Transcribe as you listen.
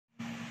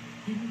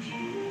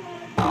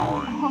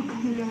Oh,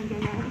 gano'n.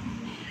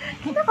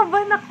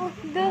 Kinakabahan ako.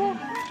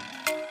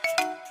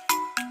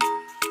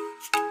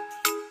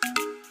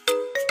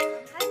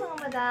 Hi mga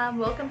madam!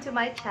 Welcome to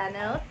my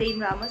channel.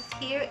 Dane Ramos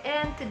here,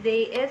 and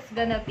today is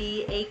gonna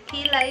be a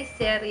kilay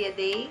serye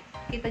day.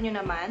 Kita nyo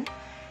naman.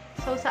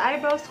 So, sa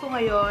eyebrows ko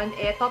ngayon,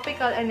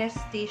 topical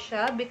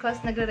anesthesia because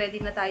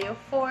nagre-ready na tayo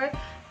for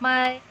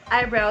my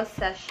eyebrow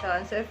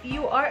session. So, if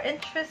you are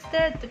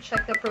interested to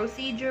check the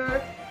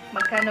procedure,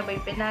 magkano ba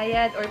yung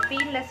pinayad, or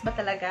painless ba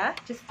talaga,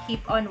 just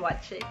keep on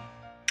watching.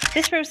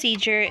 This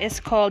procedure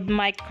is called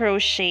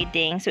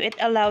microshading. So, it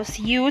allows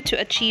you to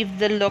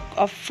achieve the look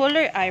of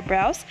fuller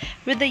eyebrows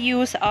with the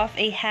use of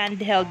a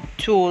handheld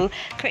tool,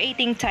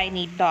 creating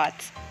tiny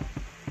dots.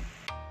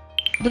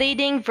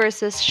 Blading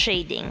versus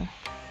shading.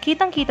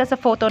 Kitang-kita sa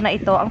photo na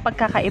ito ang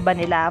pagkakaiba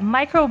nila.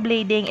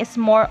 Microblading is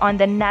more on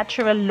the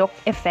natural look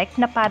effect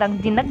na parang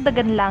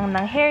dinagdagan lang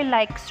ng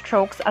hair-like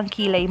strokes ang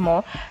kilay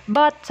mo.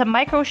 But sa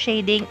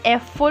microshading,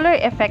 fuller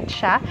effect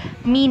siya,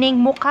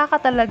 meaning mukha ka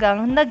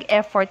talagang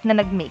nag-effort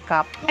na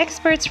nag-makeup.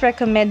 Experts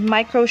recommend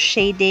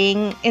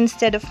microshading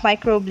instead of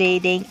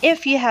microblading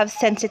if you have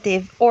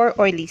sensitive or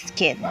oily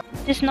skin.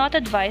 It is not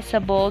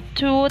advisable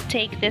to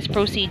take this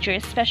procedure,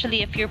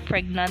 especially if you're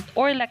pregnant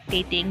or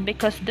lactating,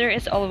 because there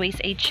is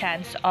always a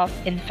chance of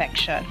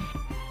infection.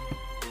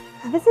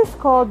 This is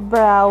called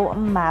brow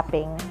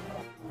mapping.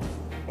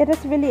 It is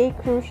really a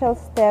crucial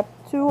step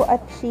to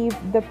achieve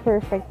the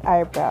perfect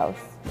eyebrows.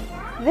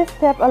 This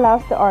step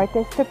allows the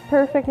artist to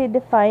perfectly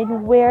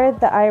define where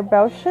the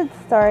eyebrow should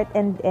start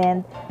and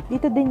end.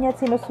 Dito din niya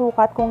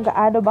sinusukat kung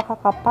gaano ba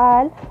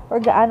kakapal or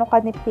gaano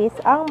kanipis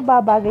ang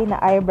babagay na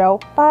eyebrow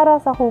para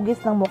sa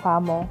hugis ng mukha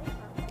mo.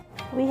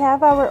 We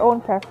have our own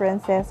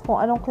preferences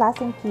kung anong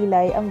klaseng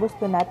kilay ang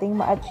gusto nating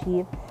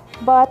ma-achieve,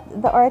 but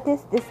the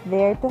artist is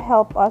there to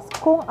help us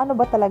kung ano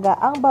ba talaga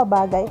ang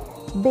babagay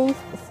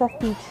based sa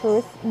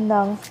features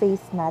ng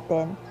face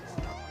natin.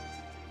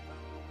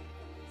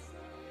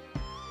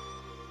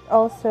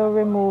 Also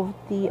remove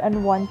the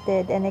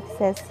unwanted and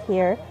excess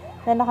hair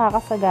na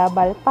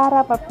nakakasagabal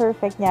para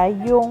pa-perfect niya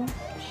yung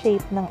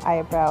shape ng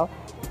eyebrow.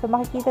 So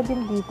makikita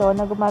din dito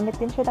na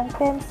gumamit din siya ng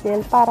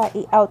pencil para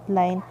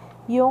i-outline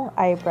yung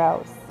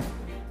eyebrows.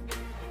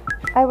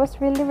 I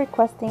was really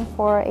requesting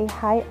for a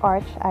high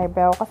arch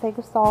eyebrow kasi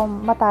gusto ko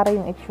matara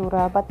yung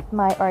itsura, but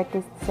my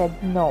artist said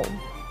no.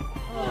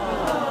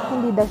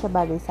 Hindi daw siya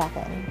bagay sa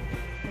akin.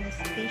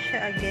 Anesthesia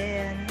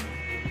again.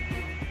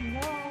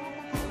 Hello.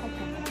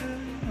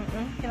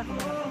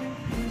 Kinakabahan ako.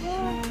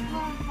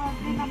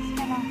 Relax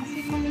ka lang kasi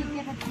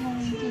kumikirat yung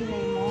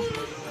kilay mo.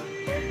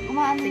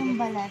 Umaano yung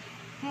balat.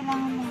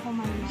 Kailangan mong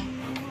kumalma.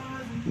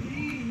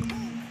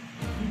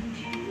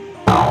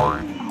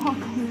 Oh,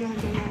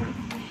 gano'n.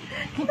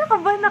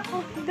 Kinakabahan ako.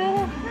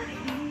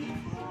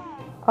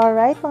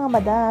 Alright mga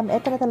madam,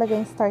 ito na talaga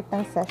yung start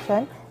ng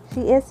session.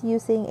 She is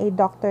using a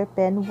doctor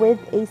pen with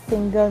a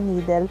single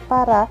needle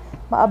para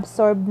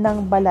ma-absorb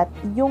ng balat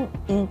yung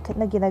ink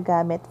na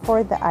ginagamit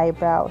for the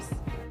eyebrows.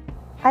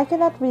 I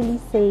cannot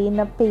really say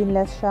na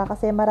painless siya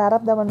kasi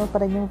mararamdaman mo pa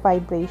rin yung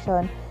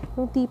vibration.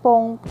 Yung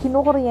tipong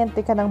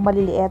kinukuryente ka ng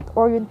maliliit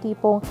or yung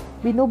tipong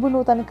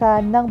binubunutan ka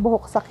ng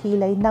buhok sa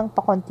kilay ng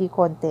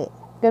pakonti-konti.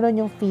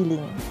 Ganon yung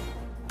feeling.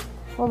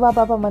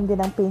 Mababa pa man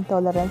din ang pain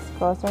tolerance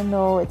ko. So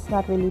no, it's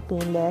not really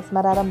painless.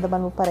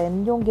 Mararamdaman mo pa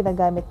rin yung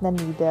ginagamit na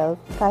needle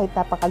kahit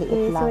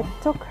napakaliit lang. So it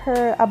took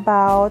her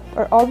about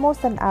or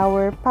almost an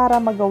hour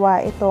para magawa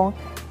itong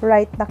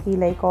right na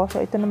kilay ko. So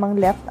ito namang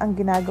left ang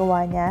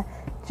ginagawa niya.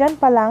 Diyan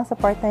pa lang sa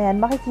part na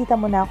yan, makikita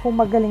mo na kung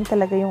magaling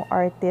talaga yung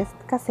artist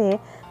kasi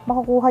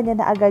makukuha niya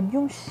na agad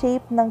yung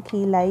shape ng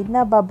kilay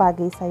na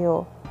babagay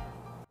sa'yo.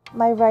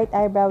 My right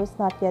eyebrow is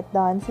not yet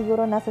done.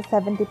 Siguro nasa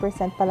 70%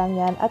 pa lang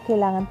yan at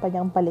kailangan pa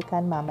niyang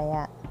balikan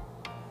mamaya.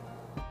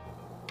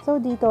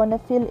 So dito,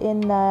 na-fill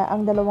in na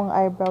ang dalawang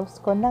eyebrows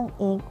ko ng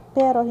ink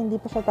pero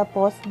hindi pa siya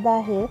tapos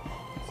dahil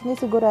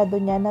sinisigurado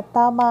niya na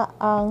tama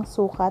ang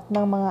sukat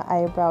ng mga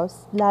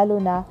eyebrows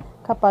lalo na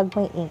kapag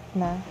may ink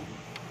na.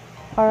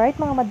 Alright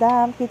mga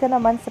madam, kita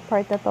naman sa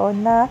part na to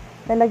na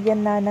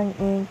nalagyan na ng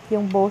ink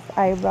yung both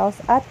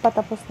eyebrows at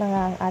patapos na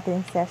nga ang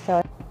ating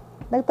session.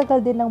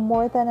 Nagtagal din ng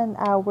more than an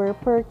hour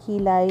per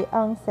kilay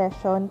ang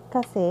session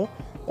kasi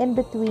in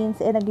between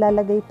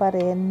naglalagay pa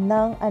rin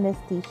ng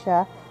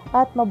anesthesia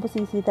at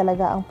mabusisi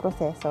talaga ang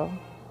proseso.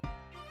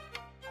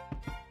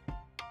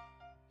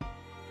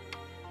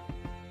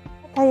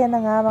 Kaya na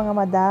nga mga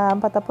madam,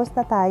 patapos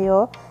na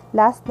tayo.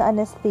 Last na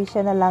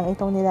anesthesia na lang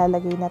itong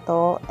nilalagay na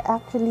to.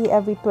 Actually,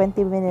 every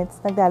 20 minutes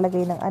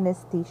naglalagay ng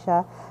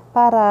anesthesia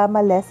para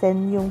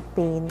ma-lessen yung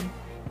pain.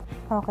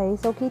 Okay,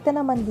 so kita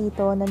naman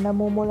dito na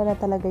namumula na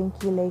talaga yung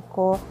kilay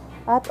ko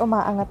at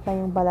umaangat na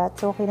yung balat.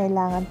 So,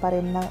 kinailangan pa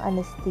rin ng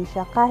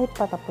anesthesia kahit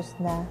patapos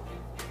na.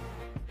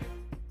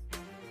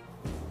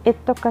 It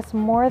took us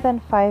more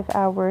than 5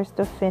 hours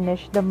to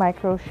finish the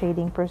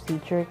microshading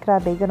procedure.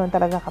 Grabe, ganun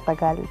talaga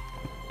katagal.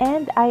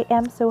 And I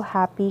am so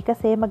happy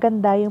kasi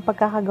maganda yung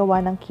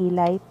pagkakagawa ng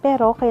kilay.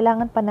 Pero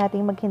kailangan pa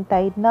nating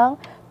maghintay ng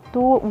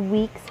 2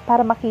 weeks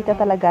para makita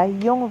talaga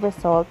yung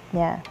result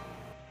niya.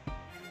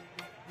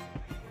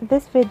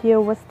 This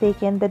video was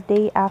taken the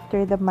day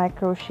after the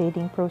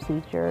microshading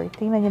procedure.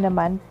 Tingnan nyo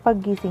naman,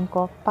 paggising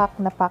ko, pak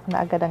na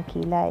agad ang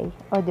kilay.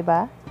 O,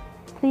 diba?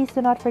 Please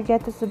do not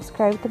forget to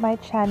subscribe to my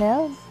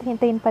channel.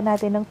 Hintayin pa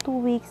natin ng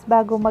 2 weeks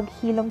bago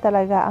maghilom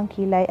talaga ang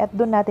kilay at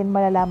doon natin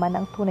malalaman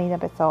ang tunay na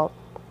result.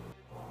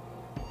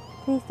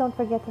 Please don't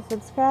forget to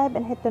subscribe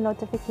and hit the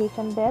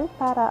notification bell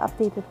para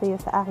updated kayo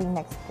sa aking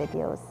next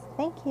videos.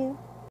 Thank you!